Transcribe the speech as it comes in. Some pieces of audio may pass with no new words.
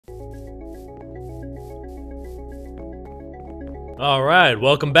Alright,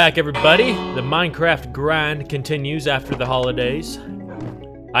 welcome back everybody. The Minecraft grind continues after the holidays.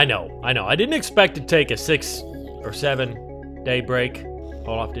 I know. I didn't expect to take a 6 or 7 day break.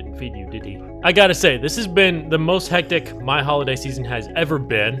 Olaf didn't feed you, did he? I gotta say, this has been the most hectic my holiday season has ever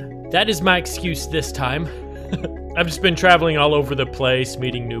been. That is my excuse this time. I've just been traveling all over the place,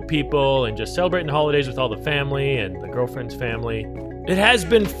 meeting new people, and just celebrating the holidays with all the family and the girlfriend's family. It has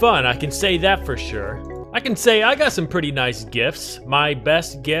been fun, I can say that for sure. I can say I got some pretty nice gifts. My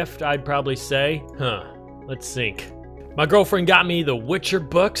best gift, I'd probably say. Let's think. My girlfriend got me the Witcher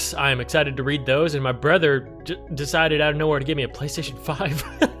books. I am excited to read those, and my brother decided out of nowhere to give me a PlayStation 5.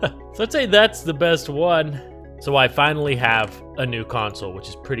 So I'd say that's the best one. So I finally have a new console, which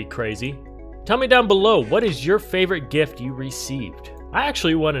is pretty crazy. Tell me down below, what is your favorite gift you received? I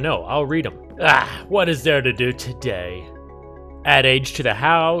actually want to know. I'll read them. What is there to do today? Add age to the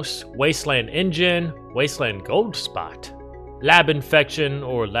house, wasteland engine, wasteland gold spot, lab infection,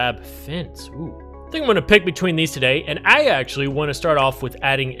 or lab fence. Ooh. I think I'm going to pick between these today, and I actually want to start off with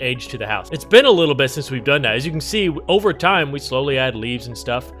adding age to the house. It's been a little bit since we've done that. As you can see, over time, we slowly add leaves and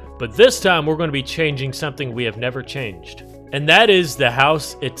stuff, but this time we're going to be changing something we have never changed. And that is the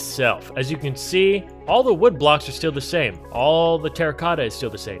house itself. As you can see, all the wood blocks are still the same. All the terracotta is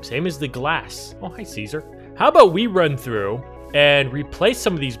still the same. Same as the glass. Oh, hi, Caesar. How about we run through and replace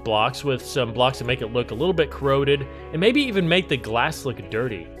some of these blocks with some blocks that make it look a little bit corroded, and maybe even make the glass look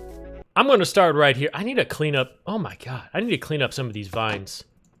dirty. I'm going to start right here. I need to clean up, oh my god, I need to clean up some of these vines.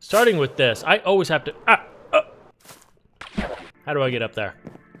 Starting with this, I always have to, how do I get up there?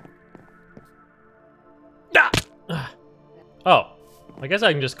 Oh, I guess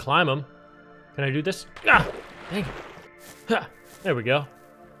I can just climb them. Can I do this? Dang it. There we go.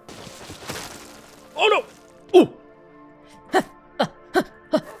 Oh no! Ooh!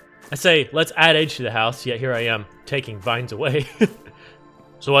 I say, let's add age to the house, yet here I am, taking vines away.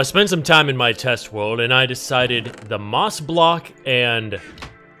 So I spent some time in my test world, and I decided the moss block and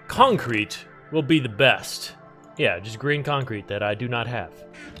concrete will be the best. Yeah, just green concrete that I do not have.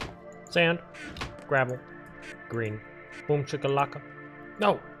 Sand, gravel, green, boom shakalaka.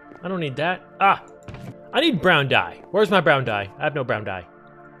 No, I don't need that. I need brown dye. Where's my brown dye? I have no brown dye.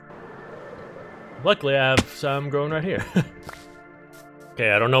 Luckily, I have some growing right here.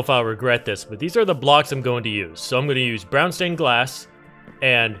 Okay, I don't know if I'll regret this, but these are the blocks I'm going to use. So I'm going to use brown stained glass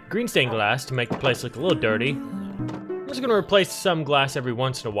and green stained glass to make the place look a little dirty. I'm just going to replace some glass every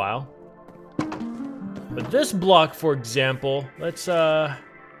once in a while. But this block, for example, let's, oh,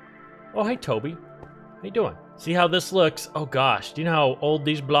 hey, Toby. How you doing? See how this looks? Oh, gosh. Do you know how old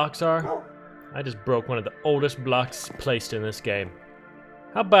these blocks are? I just broke one of the oldest blocks placed in this game.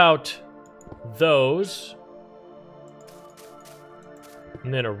 How about those?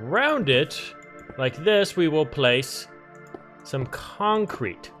 And then around it, like this, we will place some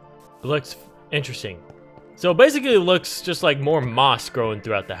concrete. It looks interesting. So basically it looks just like more moss growing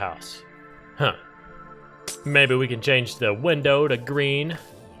throughout the house. Maybe we can change the window to green.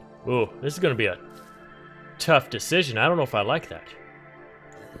 Ooh, this is gonna be a tough decision. I don't know if I like that.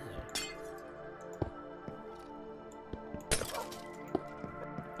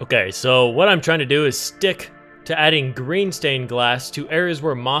 Okay, so what I'm trying to do is stick to adding green stained glass to areas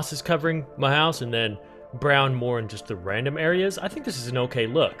where moss is covering my house, and then brown more in just the random areas. I think this is an okay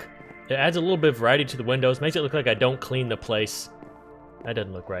look. It adds a little bit of variety to the windows, makes it look like I don't clean the place. That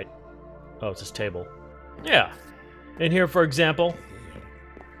doesn't look right. Oh, it's this table. Yeah. In here, for example,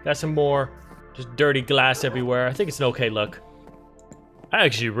 got some more just dirty glass everywhere. I think it's an okay look. I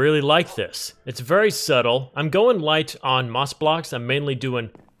actually really like this. It's very subtle. I'm going light on moss blocks. I'm mainly doing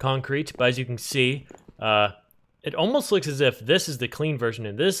concrete, but as you can see, it almost looks as if this is the clean version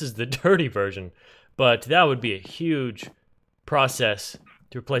and this is the dirty version, but that would be a huge process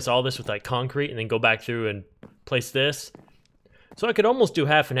to replace all this with like concrete and then go back through and place this. So I could almost do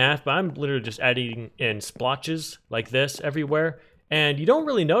half and half, but I'm literally just adding in splotches like this everywhere, and you don't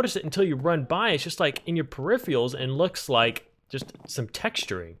really notice it until you run by. It's just like in your peripherals and looks like just some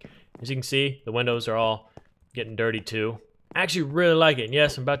texturing. As you can see, the windows are all getting dirty too. I actually really like it, and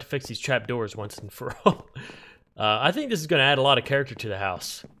yes, I'm about to fix these trapdoors once and for all. I think this is going to add a lot of character to the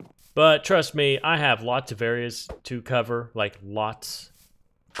house. But trust me, I have lots of areas to cover, like lots.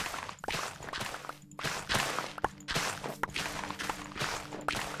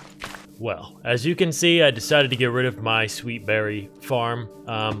 Well, as you can see, I decided to get rid of my sweet berry farm.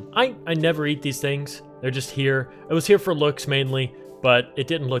 I never eat these things. They're just here. It was here for looks mainly, but it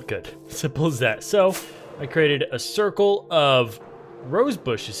didn't look good. Simple as that. So I created a circle of rose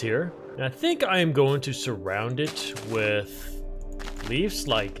bushes here. And I think I am going to surround it with leaves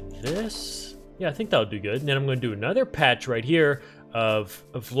like this. Yeah, I think that'll do good. And then I'm going to do another patch right here of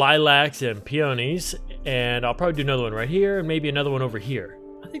lilacs and peonies. And I'll probably do another one right here and maybe another one over here.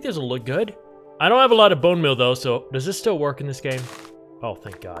 I think this will look good. I don't have a lot of bone meal though, so does this still work in this game? Oh,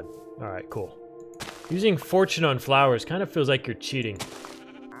 thank God. All right, cool. Using fortune on flowers kind of feels like you're cheating.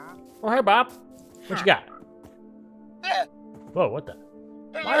 Oh, hey, Bob. What you got? Whoa, what the?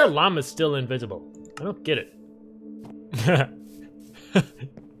 Why are llamas still invisible? I don't get it.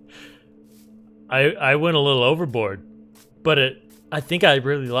 I went a little overboard, but I think I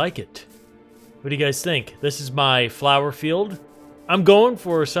really like it. What do you guys think? This is my flower field. I'm going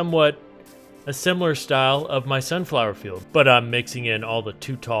for somewhat a similar style of my sunflower field, but I'm mixing in all the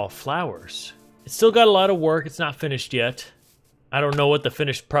too tall flowers. It's still got a lot of work. It's not finished yet. I don't know what the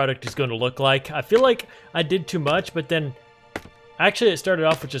finished product is going to look like. I feel like I did too much, but then actually it started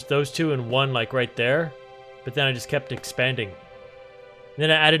off with just those two and one like right there, but then I just kept expanding. And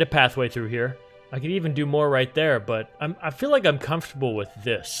then I added a pathway through here. I could even do more right there, but I feel like I'm comfortable with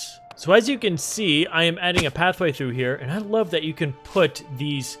this. So as you can see, I am adding a pathway through here, and I love that you can put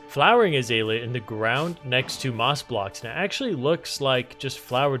these flowering azalea in the ground next to moss blocks, and it actually looks like just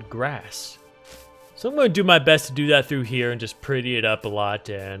flowered grass. So I'm going to do my best to do that through here and just pretty it up a lot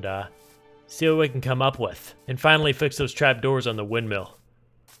and see what we can come up with. And finally fix those trapdoors on the windmill.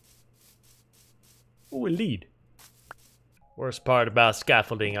 Oh, a lead. Worst part about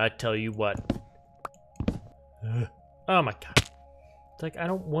scaffolding, I tell you what. Oh my God. It's like I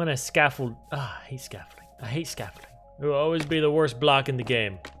don't want to scaffold. I hate scaffolding. I hate scaffolding. It will always be the worst block in the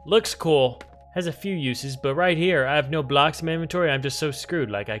game. Looks cool. Has a few uses, but right here, I have no blocks in my inventory. I'm just so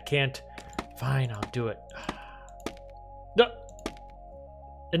screwed. Like I can't. Fine, I'll do it. No.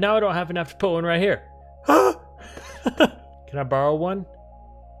 And now I don't have enough to put one right here. Can I borrow one?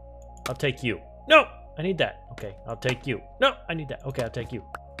 I'll take you. No, I need that. Okay, I'll take you. No, I need that. Okay, I'll take you.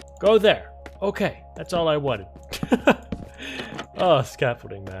 Go there. Okay, that's all I wanted. Oh,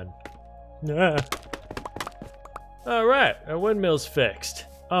 scaffolding, man. All right, our windmill's fixed.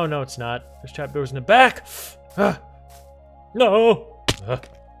 Oh, no, it's not. There's trapdoors in the back. No.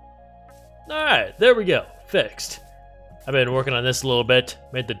 All right, there we go. Fixed. I've been working on this a little bit.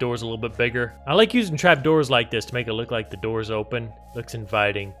 Made the doors a little bit bigger. I like using trapdoors like this to make it look like the door's open. Looks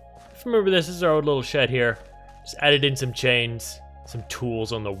inviting. If you remember this is our old little shed here. Just added in some chains, some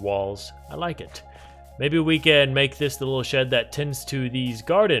tools on the walls. I like it. Maybe we can make this the little shed that tends to these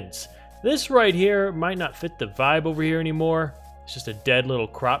gardens. This right here might not fit the vibe over here anymore. It's just a dead little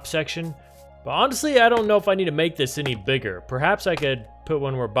crop section. But honestly, I don't know if I need to make this any bigger. Perhaps I could put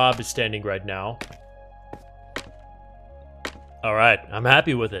one where Bob is standing right now. All right, I'm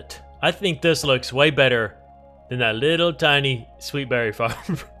happy with it. I think this looks way better than that little tiny sweet berry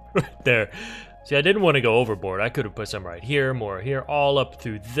farm right there. See, I didn't want to go overboard. I could have put some right here, more here, all up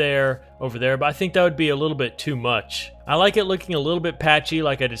through there, over there, but I think that would be a little bit too much. I like it looking a little bit patchy,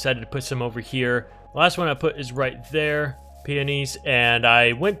 like I decided to put some over here. The last one I put is right there, peonies, and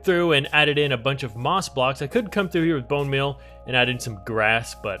I went through and added in a bunch of moss blocks. I could come through here with bone meal and add in some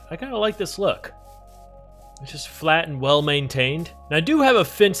grass, but I kind of like this look. It's just flat and well maintained. Now I do have a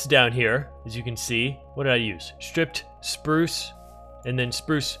fence down here, as you can see. What did I use? Stripped spruce, and then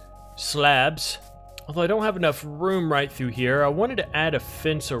spruce slabs. Although I don't have enough room right through here, I wanted to add a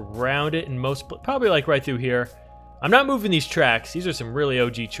fence around it, and probably like right through here. I'm not moving these tracks. These are some really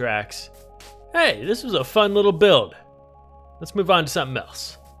OG tracks. Hey, this was a fun little build. Let's move on to something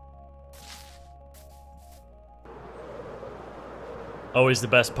else. Always the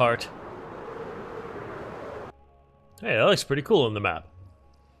best part. Hey, that looks pretty cool on the map.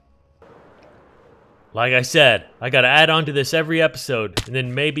 Like I said, I gotta add on to this every episode, and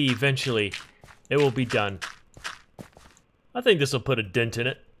then maybe eventually it will be done. I think this will put a dent in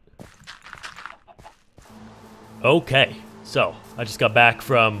it. Okay, so I just got back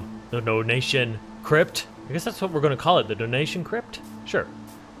from the donation crypt. I guess that's what we're gonna call it, the donation crypt? Sure.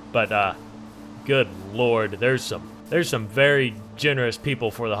 But, good lord, there's some very generous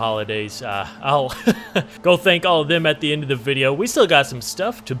people for the holidays. I'll go thank all of them at the end of the video. We still got some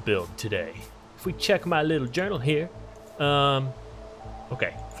stuff to build today. If we check my little journal here,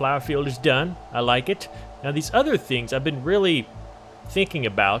 okay, flower field is done. I like it. Now these other things I've been really thinking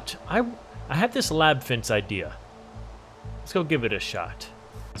about. I have this lab fence idea. Let's go give it a shot.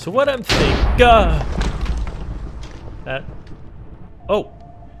 So what I'm thinking, oh,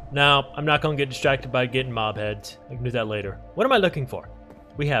 now I'm not gonna get distracted by getting mob heads. I can do that later. What am I looking for?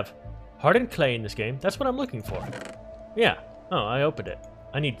 We have hardened clay in this game. That's what I'm looking for. Yeah. Oh, I opened it.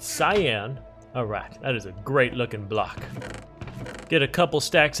 I need cyan. All right, that is a great looking block. Get a couple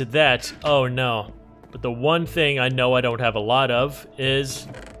stacks of that. Oh no. But the one thing I know I don't have a lot of is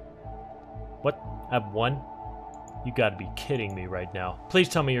What? I have one? You gotta be kidding me right now. Please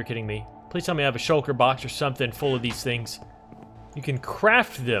tell me you're kidding me. Please tell me I have a shulker box or something full of these things. You can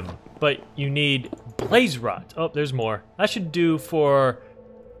craft them, but you need blaze rod. Oh, there's more. That should do for...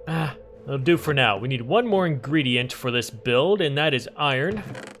 it'll do for now. We need one more ingredient for this build, and that is iron.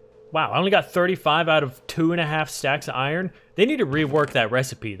 Wow, I only got 35 out of 2.5 stacks of iron. They need to rework that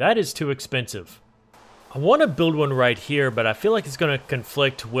recipe. That is too expensive. I want to build one right here, but I feel like it's going to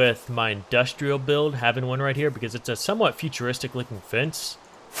conflict with my industrial build, having one right here, because it's a somewhat futuristic looking fence.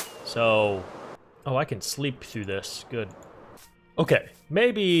 So, oh, I can sleep through this. Good. Okay,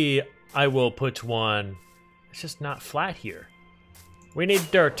 maybe I will put one. It's just not flat here. We need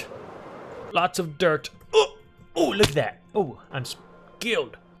dirt. Lots of dirt. Oh, oh, look at that. Oh, I'm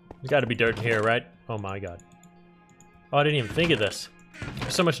skilled. There's got to be dirt in here, right? Oh my god. Oh, I didn't even think of this.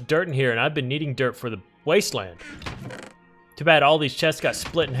 There's so much dirt in here, and I've been needing dirt for the wasteland. Too bad all these chests got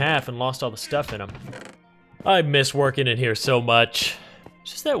split in half and lost all the stuff in them. I miss working in here so much.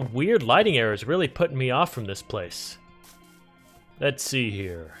 It's just that weird lighting error is really putting me off from this place. Let's see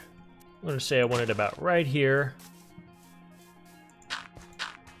here. I'm gonna say I want it about right here.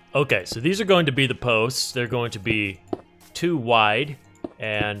 Okay, so these are going to be the posts. They're going to be 2 wide,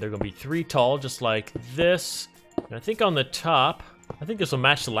 and they're gonna be 3 tall, just like this. And I think on the top, I think this will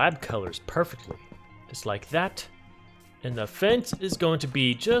match the lab colors perfectly. Just like that. And the fence is going to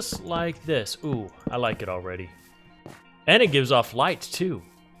be just like this. Ooh, I like it already. And it gives off light too.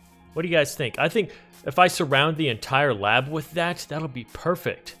 What do you guys think? I think if I surround the entire lab with that, that'll be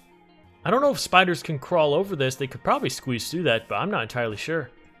perfect. I don't know if spiders can crawl over this. They could probably squeeze through that, but I'm not entirely sure.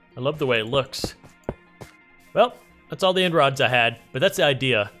 I love the way it looks. Well, that's all the end rods I had, but that's the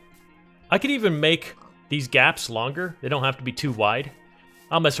idea. I could even make these gaps longer. They don't have to be too wide.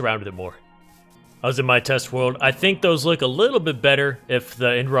 I'll mess around with it more. I was in my test world. I think those look a little bit better if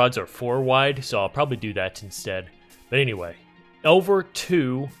the end rods are 4 wide, so I'll probably do that instead. But anyway, over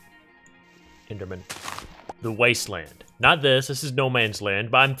to Enderman. The wasteland. Not this is no man's land,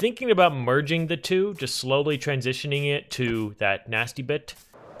 but I'm thinking about merging the two, just slowly transitioning it to that nasty bit.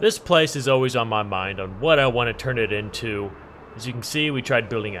 This place is always on my mind on what I want to turn it into. As you can see, we tried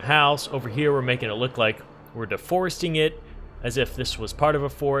building a house. Over here, we're making it look like we're deforesting it, as if this was part of a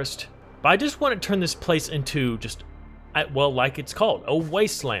forest. But I just want to turn this place into just, well, like it's called, a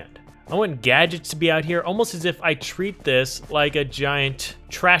wasteland. I want gadgets to be out here, almost as if I treat this like a giant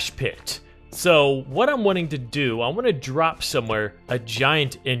trash pit. So what I'm wanting to do, I want to drop somewhere a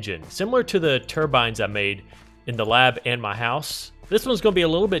giant engine, similar to the turbines I made in the lab and my house. This one's going to be a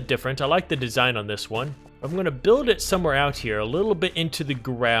little bit different. I like the design on this one. I'm going to build it somewhere out here, a little bit into the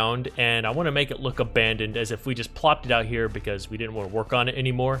ground, and I want to make it look abandoned, as if we just plopped it out here because we didn't want to work on it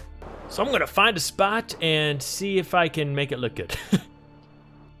anymore. So I'm going to find a spot and see if I can make it look good.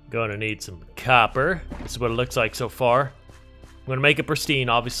 Gonna need some copper. This is what it looks like so far. I'm gonna make it pristine,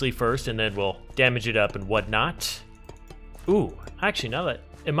 obviously, first, and then we'll damage it up and whatnot. Ooh, actually, now that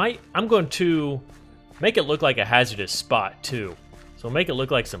I'm going to make it look like a hazardous spot too. So make it look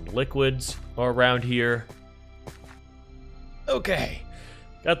like some liquids are around here. Okay,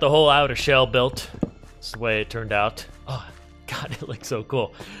 got the whole outer shell built. That's the way it turned out. Oh, God, it looks so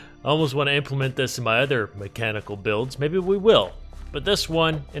cool. I almost want to implement this in my other mechanical builds. Maybe we will. But this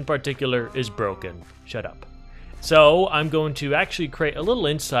one in particular is broken. Shut up. So I'm going to actually create a little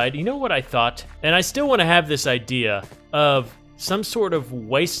inside. You know what I thought? And I still want to have this idea of some sort of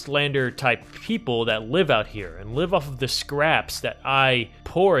wastelander type people that live out here and live off of the scraps that I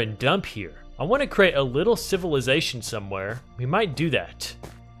pour and dump here. I want to create a little civilization somewhere. We might do that.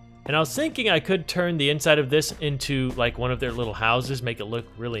 And I was thinking I could turn the inside of this into like one of their little houses, make it look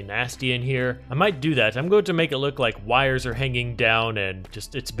really nasty in here. I might do that. I'm going to make it look like wires are hanging down and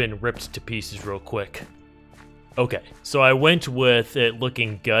just it's been ripped to pieces real quick. Okay, so I went with it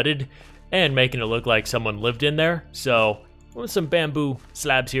looking gutted and making it look like someone lived in there. So with some bamboo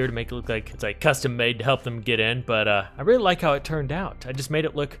slabs here to make it look like it's like custom made to help them get in. But I really like how it turned out. I just made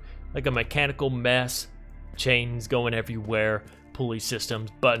it look like a mechanical mess. Chains going everywhere. Pulley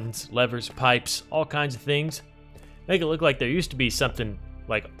systems, buttons, levers, pipes, all kinds of things. Make it look like there used to be something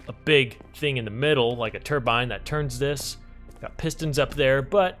like a big thing in the middle, like a turbine that turns this. Got pistons up there,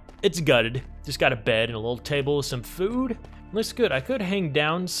 but it's gutted. Just got a bed and a little table with some food. Looks good. I could hang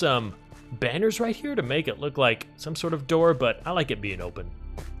down some banners right here to make it look like some sort of door, but I like it being open.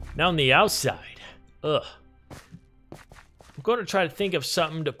 Now on the outside, I'm going to try to think of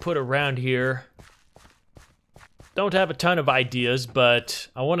something to put around here. Don't have a ton of ideas, but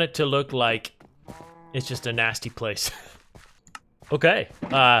I want it to look like it's just a nasty place. Okay,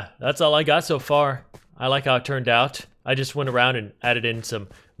 that's all I got so far. I like how it turned out. I just went around and added in some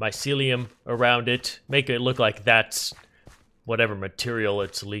mycelium around it. Make it look like that's whatever material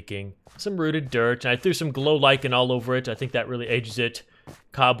it's leaking. Some rooted dirt. And I threw some glow lichen all over it. I think that really ages it.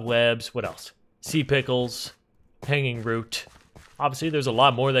 Cobwebs. What else? Sea pickles. Hanging root. Obviously, there's a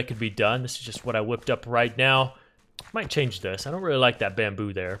lot more that could be done. This is just what I whipped up right now. Might change this. I don't really like that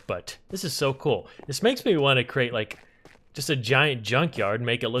bamboo there, but this is so cool. This makes me want to create, like, just a giant junkyard and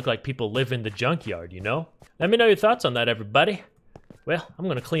make it look like people live in the junkyard, you know? Let me know your thoughts on that, everybody. Well, I'm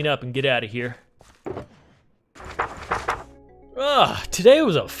gonna clean up and get out of here. Today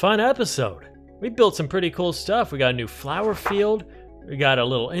was a fun episode. We built some pretty cool stuff. We got a new flower field. We got a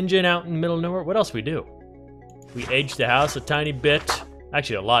little engine out in the middle of nowhere. What else we do? We aged the house a tiny bit.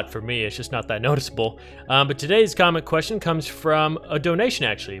 Actually, a lot for me. It's just not that noticeable. But today's comment question comes from a donation,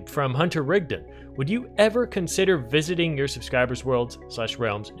 actually, from Hunter Rigdon. Would you ever consider visiting your subscribers'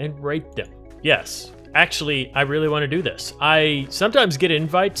 worlds/realms and rate them? Yes. Actually, I really want to do this. I sometimes get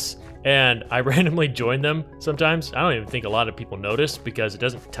invites, and I randomly join them sometimes. I don't even think a lot of people notice because it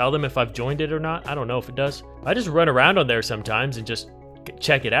doesn't tell them if I've joined it or not. I don't know if it does. I just run around on there sometimes and just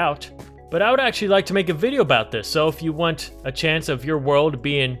check it out. But I would actually like to make a video about this, so if you want a chance of your world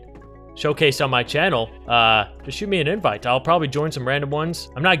being showcased on my channel, just shoot me an invite. I'll probably join some random ones.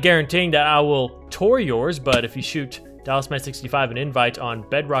 I'm not guaranteeing that I will tour yours, but if you shoot DallasMan65 an invite on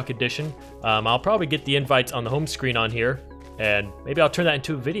Bedrock Edition, I'll probably get the invites on the home screen on here, and maybe I'll turn that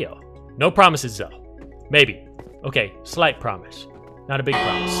into a video. No promises though. Maybe. Okay, slight promise. Not a big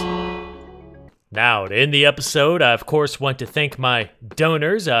promise. Now, to end the episode, I of course want to thank my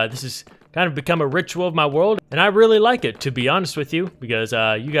donors. This has kind of become a ritual of my world, and I really like it, to be honest with you, because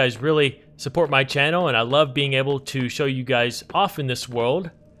you guys really support my channel, and I love being able to show you guys off in this world.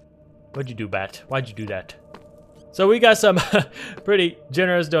 What'd you do, Bat? Why'd you do that? So we got some pretty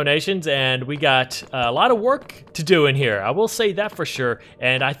generous donations, and we got a lot of work to do in here. I will say that for sure,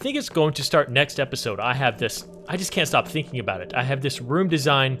 and I think it's going to start next episode. I have this, I just can't stop thinking about it. I have this room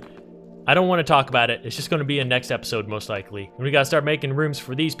design. I don't want to talk about it. It's just going to be a next episode, most likely. And we got to start making rooms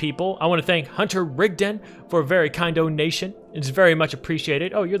for these people. I want to thank Hunter Rigdon for a very kind donation. It's very much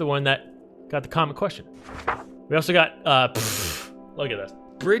appreciated. Oh, you're the one that got the comment question. We also got, look at this.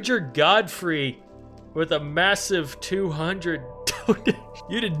 Bridger Godfrey with a massive 200 donation.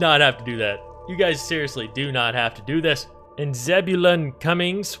 You did not have to do that. You guys seriously do not have to do this. And Zebulon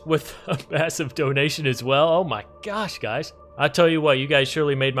Cummings with a massive donation as well. Oh my gosh, guys. I'll tell you what, you guys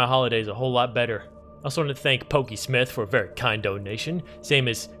surely made my holidays a whole lot better. I also want to thank Pokey Smith for a very kind donation. Same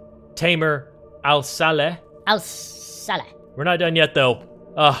as Tamer Al-Saleh. We're not done yet, though.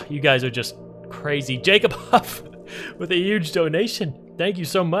 You guys are just crazy. Jacob Huff with a huge donation. Thank you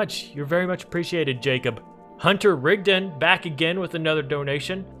so much. You're very much appreciated, Jacob. Hunter Rigdon back again with another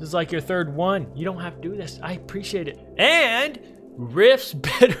donation. This is like your third one. You don't have to do this. I appreciate it. And Riff's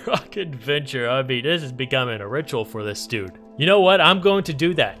Bedrock Adventure. I mean, this is becoming a ritual for this dude. You know what? I'm going to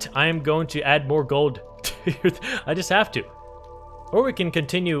do that. I am going to add more gold to your... I just have to. Or we can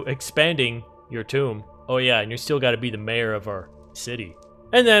continue expanding your tomb. Oh yeah, and you still got to be the mayor of our city.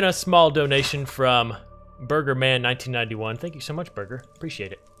 And then a small donation from BurgerMan1991. Thank you so much, Burger.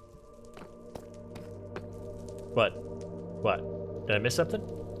 Appreciate it. What? What? Did I miss something?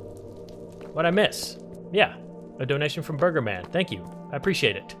 What'd I miss? Yeah, a donation from BurgerMan. Thank you. I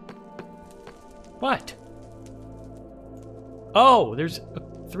appreciate it. What? Oh, there's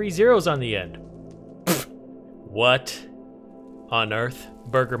 3 zeros on the end. What on earth,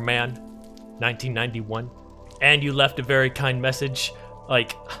 BurgerMan 1991? And you left a very kind message.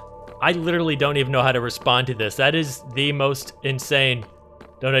 Like, I literally don't even know how to respond to this. That is the most insane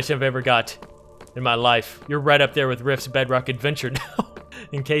donation I've ever got in my life. You're right up there with Riff's Bedrock Adventure now.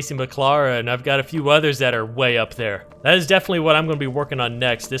 And Casey McClara, and I've got a few others that are way up there. That is definitely what I'm going to be working on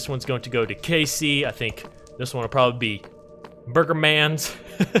next. This one's going to go to Casey. I think this one will probably be Burger Man's.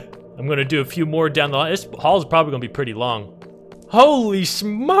 I'm going to do a few more down the line. This haul's probably going to be pretty long. Holy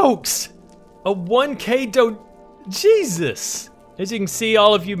smokes! A 1K Jesus! As you can see,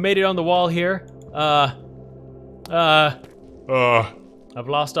 all of you made it on the wall here. I've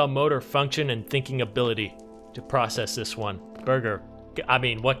lost all motor function and thinking ability to process this one. Burger, I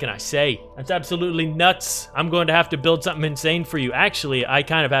mean, what can I say? That's absolutely nuts. I'm going to have to build something insane for you. Actually, I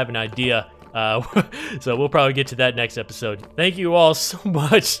kind of have an idea. So we'll probably get to that next episode. Thank you all so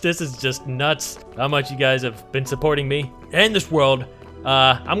much. This is just nuts how much you guys have been supporting me and this world.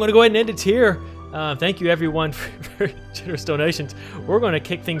 I'm going to go ahead and end it here. Thank you everyone for very generous donations. We're going to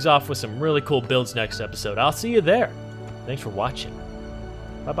kick things off with some really cool builds next episode. I'll see you there. Thanks for watching.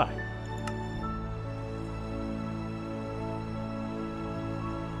 Bye-bye.